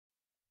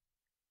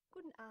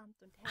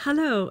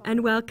Hello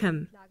and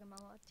welcome.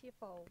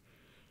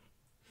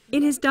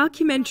 In his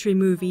documentary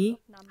movie,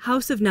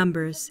 House of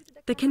Numbers,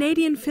 the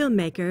Canadian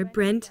filmmaker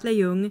Brent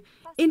Leung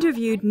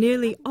interviewed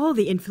nearly all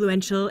the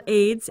influential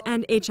AIDS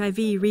and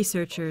HIV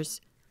researchers,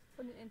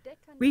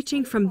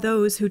 reaching from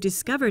those who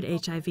discovered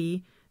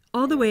HIV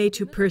all the way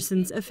to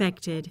persons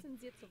affected.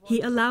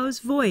 He allows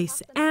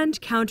voice and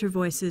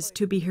counter-voices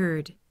to be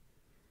heard.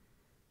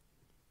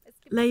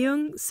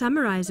 Leung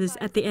summarizes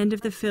at the end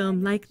of the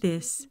film like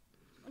this: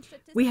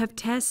 "We have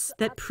tests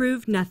that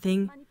prove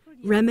nothing,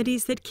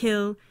 remedies that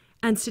kill,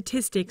 and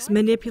statistics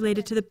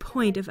manipulated to the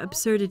point of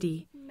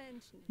absurdity.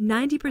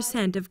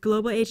 90% of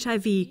global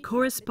HIV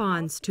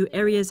corresponds to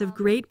areas of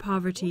great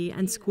poverty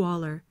and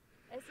squalor.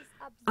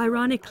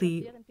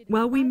 Ironically,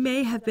 while we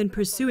may have been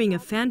pursuing a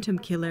phantom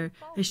killer,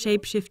 a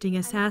shape-shifting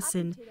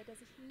assassin,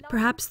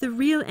 perhaps the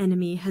real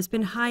enemy has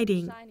been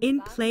hiding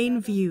in plain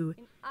view,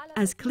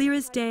 as clear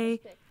as day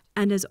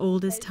and as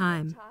old as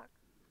time."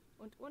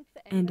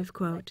 End of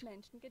quote.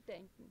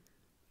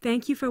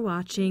 Thank you for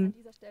watching,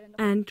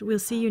 and we'll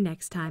see you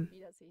next time.